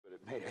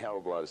made a hell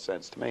of a lot of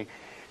sense to me.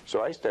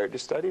 So I started to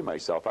study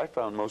myself. I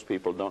found most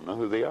people don't know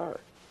who they are.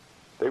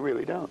 They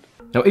really don't.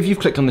 Now, if you've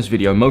clicked on this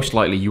video, most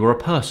likely you are a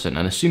person,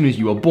 and as soon as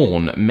you are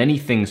born, many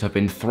things have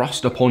been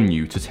thrust upon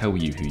you to tell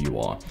you who you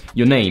are.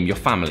 Your name, your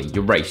family,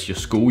 your race, your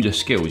school, your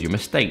skills, your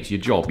mistakes,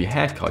 your job, your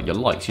haircut, your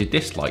likes, your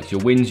dislikes,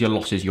 your wins, your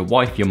losses, your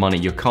wife, your money,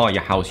 your car,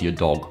 your house, your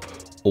dog,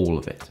 all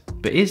of it.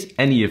 But is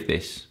any of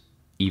this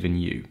even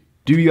you?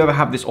 Do you ever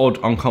have this odd,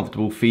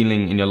 uncomfortable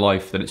feeling in your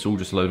life that it's all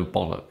just a load of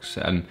bollocks,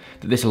 and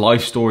that this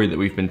life story that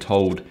we've been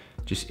told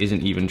just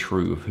isn't even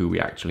true of who we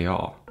actually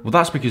are? Well,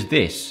 that's because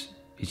this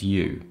is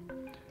you.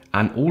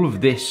 And all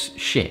of this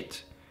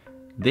shit,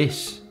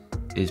 this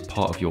is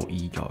part of your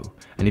ego.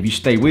 And if you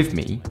stay with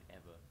me,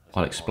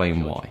 I'll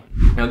explain why.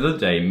 Now, the other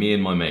day, me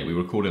and my mate, we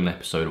recorded an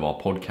episode of our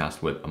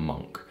podcast with a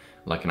monk,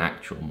 like an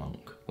actual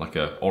monk, like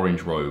a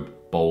orange robe,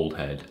 bald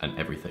head and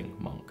everything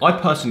monk. I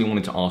personally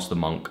wanted to ask the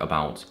monk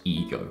about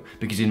ego,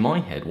 because in my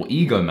head, what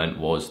ego meant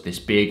was this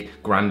big,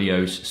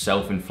 grandiose,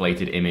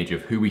 self-inflated image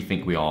of who we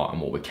think we are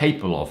and what we're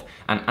capable of.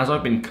 And as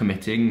I've been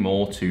committing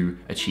more to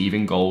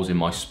achieving goals in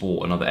my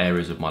sport and other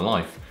areas of my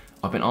life,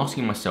 I've been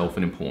asking myself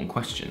an important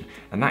question,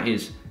 and that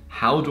is,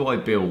 how do I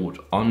build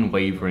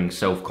unwavering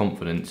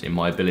self-confidence in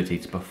my ability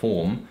to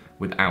perform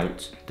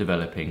without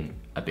developing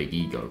a big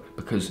ego?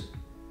 Because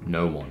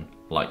no one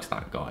likes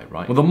that guy,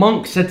 right? Well, the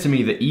monk said to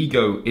me that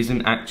ego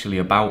isn't actually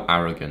about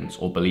arrogance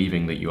or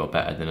believing that you are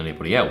better than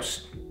anybody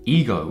else.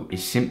 Ego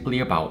is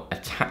simply about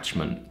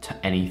attachment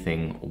to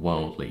anything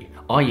worldly,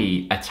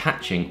 i.e.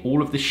 attaching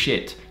all of the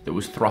shit that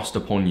was thrust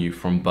upon you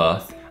from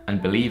birth and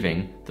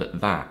believing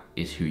that that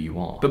is who you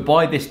are. But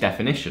by this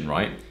definition,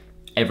 right,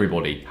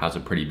 everybody has a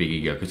pretty big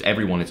ego because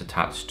everyone is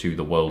attached to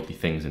the worldly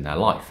things in their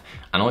life.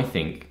 And I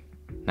think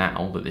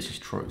now that this is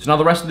true. So now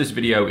the rest of this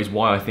video is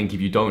why I think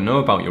if you don't know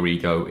about your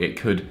ego, it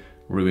could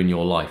ruin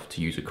your life, to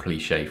use a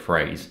cliche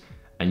phrase,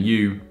 and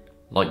you,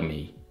 like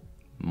me,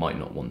 might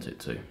not want it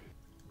to.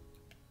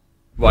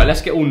 Right,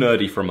 let's get all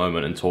nerdy for a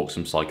moment and talk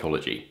some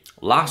psychology.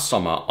 Last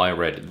summer, I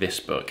read this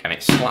book and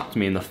it slapped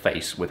me in the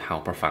face with how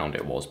profound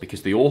it was,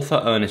 because the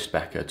author Ernest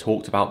Becker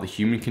talked about the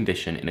human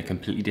condition in a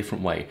completely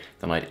different way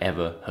than I'd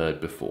ever heard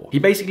before. He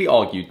basically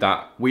argued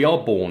that we are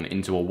born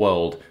into a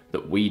world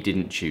that we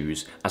didn't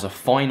choose as a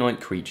finite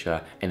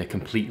creature in a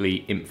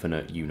completely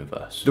infinite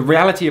universe. The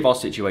reality of our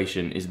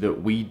situation is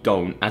that we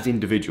don't, as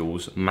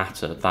individuals,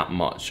 matter that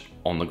much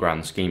on the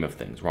grand scheme of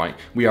things, right?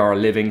 We are a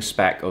living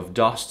speck of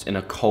dust in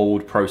a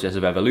cold process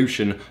of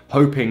evolution,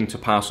 hoping to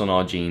pass on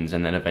our genes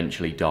and then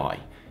eventually die.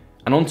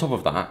 And on top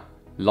of that,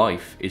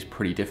 life is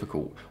pretty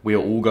difficult. We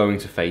are all going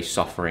to face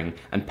suffering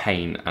and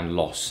pain and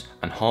loss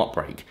and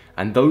heartbreak,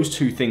 and those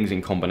two things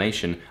in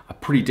combination are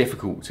pretty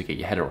difficult to get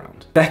your head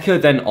around. Becker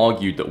then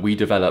argued that we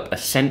develop a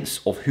sense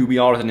of who we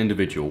are as an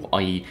individual,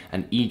 i.e.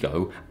 an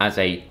ego, as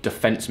a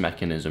defense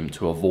mechanism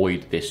to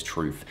avoid this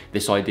truth,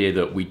 this idea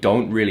that we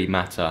don't really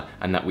matter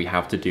and that we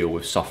have to deal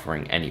with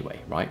suffering anyway,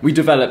 right? We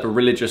develop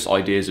religious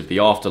ideas of the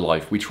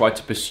afterlife, we try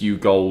to pursue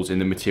goals in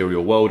the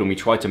material world, and we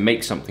try to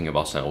make something of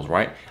ourselves,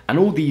 right? And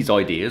all these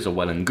ideas are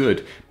well and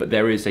good, but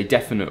there is a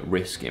definite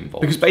risk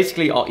involved. Because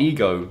basically our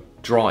ego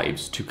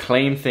drives to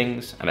claim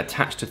things and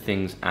attach to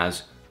things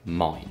as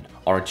mine.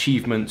 Our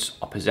achievements,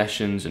 our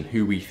possessions, and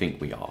who we think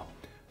we are.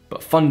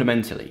 But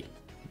fundamentally,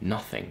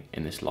 nothing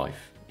in this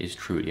life is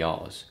truly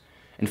ours.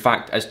 In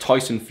fact, as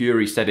Tyson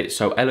Fury said it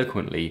so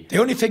eloquently, the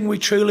only thing we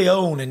truly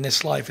own in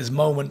this life is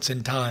moments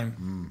in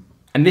time.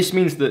 And this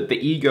means that the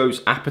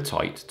ego's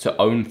appetite to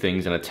own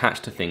things and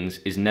attach to things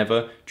is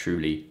never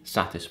truly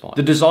satisfied.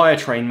 The desire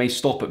train may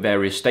stop at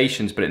various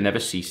stations, but it never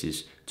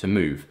ceases to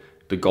move.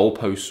 The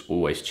goalposts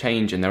always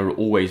change and there are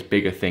always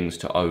bigger things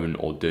to own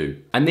or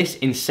do. And this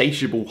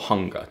insatiable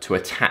hunger to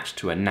attach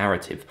to a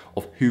narrative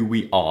of who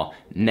we are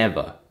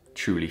never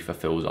truly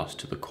fulfills us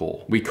to the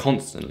core. We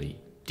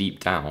constantly, deep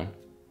down,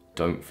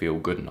 don't feel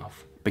good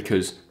enough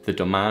because the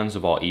demands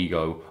of our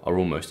ego are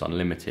almost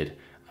unlimited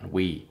and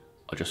we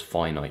are just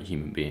finite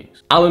human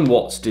beings. Alan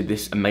Watts did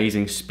this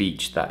amazing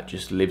speech that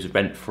just lives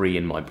rent-free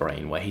in my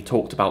brain, where he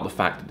talked about the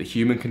fact that the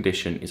human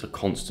condition is a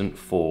constant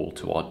fall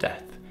to our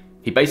death.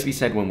 He basically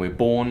said when we're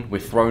born, we're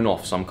thrown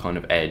off some kind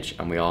of edge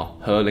and we are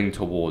hurling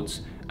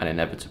towards an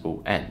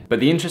inevitable end. But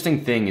the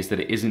interesting thing is that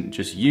it isn't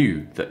just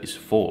you that is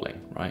falling,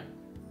 right?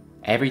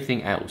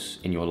 Everything else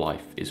in your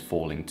life is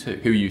falling too.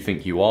 Who you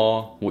think you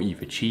are, what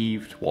you've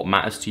achieved, what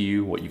matters to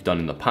you, what you've done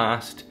in the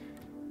past,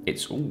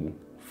 it's all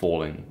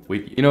falling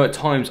with you. You know, at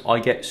times I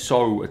get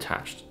so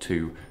attached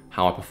to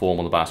how I perform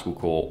on the basketball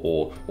court,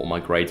 or what my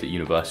grades at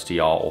university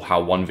are, or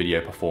how one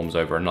video performs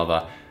over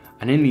another.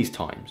 And in these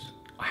times,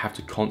 I have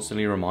to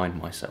constantly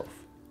remind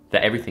myself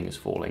that everything is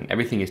falling,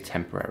 everything is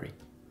temporary,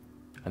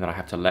 and that I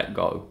have to let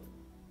go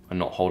and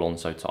not hold on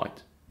so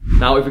tight.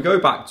 Now, if we go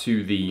back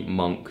to the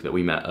monk that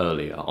we met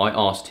earlier, I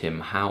asked him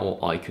how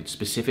I could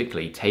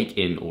specifically take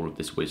in all of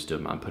this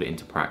wisdom and put it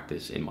into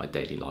practice in my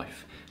daily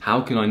life. How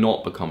can I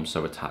not become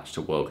so attached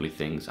to worldly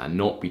things and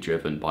not be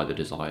driven by the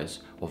desires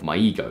of my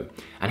ego.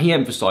 And he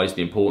emphasized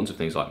the importance of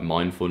things like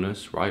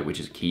mindfulness, right, which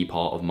is a key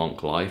part of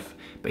monk life.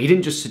 But he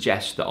didn't just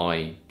suggest that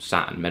I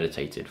sat and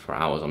meditated for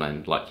hours on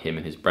end like him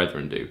and his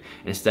brethren do.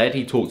 Instead,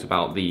 he talked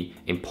about the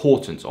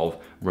importance of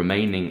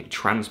remaining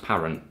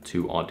transparent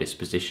to our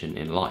disposition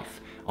in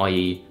life,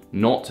 i.e.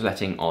 not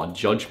letting our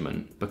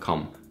judgment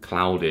become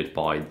clouded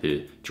by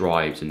the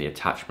drives and the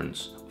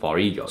attachments of our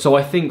ego. So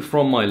I think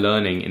from my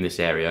learning in this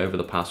area over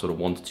the past sort of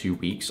 1 to 2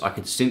 weeks, I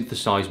could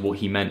synthesize what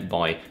he meant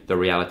by the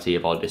reality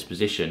of our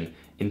disposition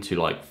into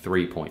like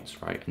 3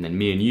 points, right? And then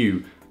me and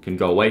you can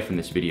go away from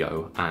this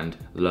video and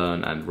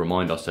learn and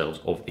remind ourselves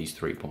of these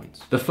 3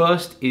 points. The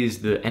first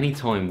is that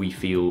anytime we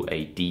feel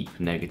a deep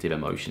negative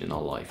emotion in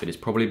our life, it is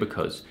probably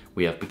because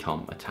we have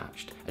become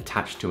attached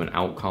to an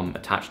outcome,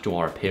 attached to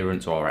our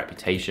appearance or our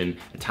reputation,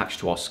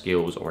 attached to our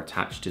skills, or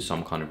attached to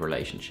some kind of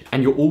relationship.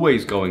 And you're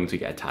always going to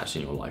get attached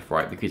in your life,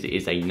 right? Because it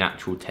is a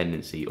natural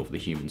tendency of the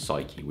human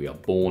psyche. We are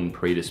born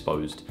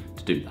predisposed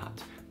to do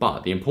that.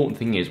 But the important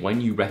thing is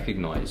when you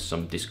recognize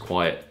some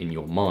disquiet in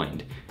your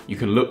mind, you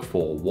can look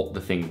for what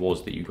the thing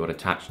was that you got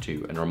attached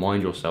to and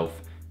remind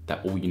yourself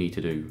that all you need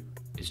to do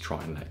is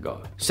try and let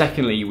go.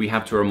 Secondly, we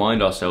have to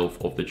remind ourselves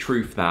of the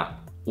truth that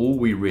all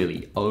we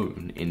really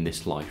own in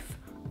this life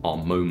are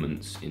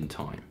moments in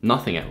time.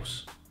 Nothing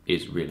else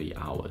is really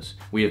ours.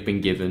 We have been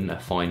given a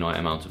finite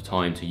amount of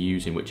time to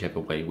use in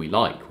whichever way we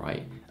like,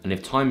 right? And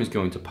if time is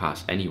going to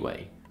pass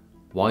anyway,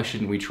 why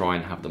shouldn't we try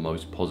and have the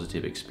most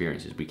positive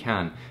experiences we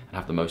can and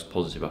have the most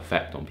positive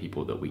effect on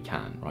people that we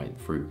can, right?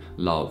 Through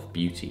love,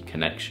 beauty,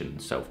 connection,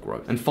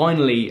 self-growth. And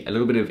finally, a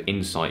little bit of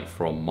insight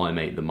from my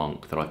mate, the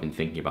monk, that I've been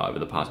thinking about over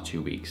the past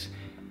 2 weeks,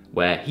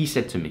 where he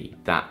said to me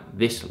that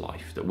this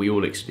life that we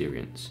all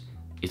experience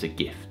is a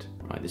gift,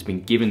 right? That's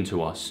been given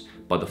to us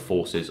by the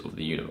forces of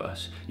the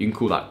universe. You can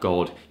call that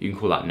God, you can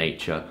call that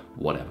nature,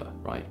 whatever,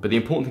 right? But the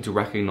important thing to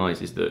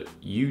recognize is that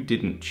you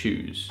didn't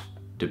choose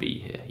to be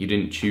here. You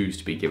didn't choose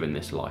to be given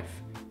this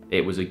life.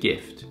 It was a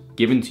gift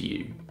given to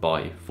you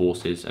by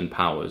forces and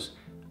powers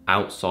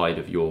outside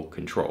of your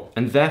control.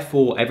 And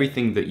therefore,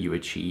 everything that you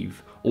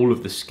achieve, all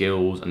of the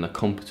skills and the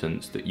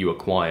competence that you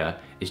acquire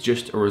is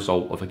just a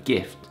result of a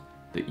gift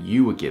that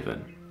you were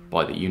given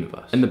by the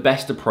universe. And the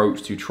best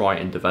approach to try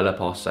and develop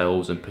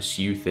ourselves and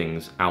pursue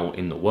things out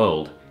in the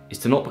world is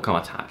to not become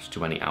attached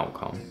to any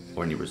outcome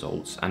or any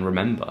results, and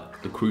remember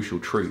the crucial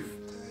truth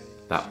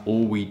that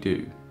all we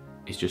do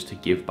is just to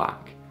give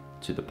back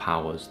to the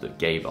powers that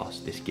gave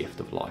us this gift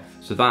of life.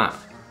 So that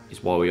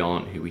is why we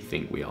aren't who we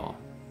think we are.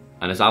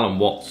 And as Alan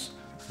Watts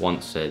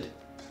once said,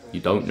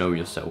 you don't know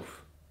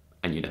yourself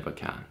and you never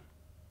can.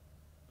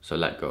 So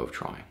let go of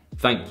trying.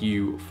 Thank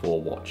you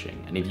for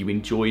watching. And if you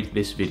enjoyed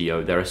this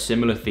video, there are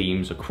similar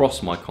themes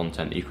across my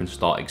content that you can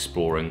start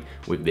exploring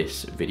with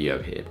this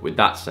video here. With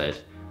that said,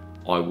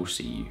 I will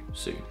see you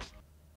soon.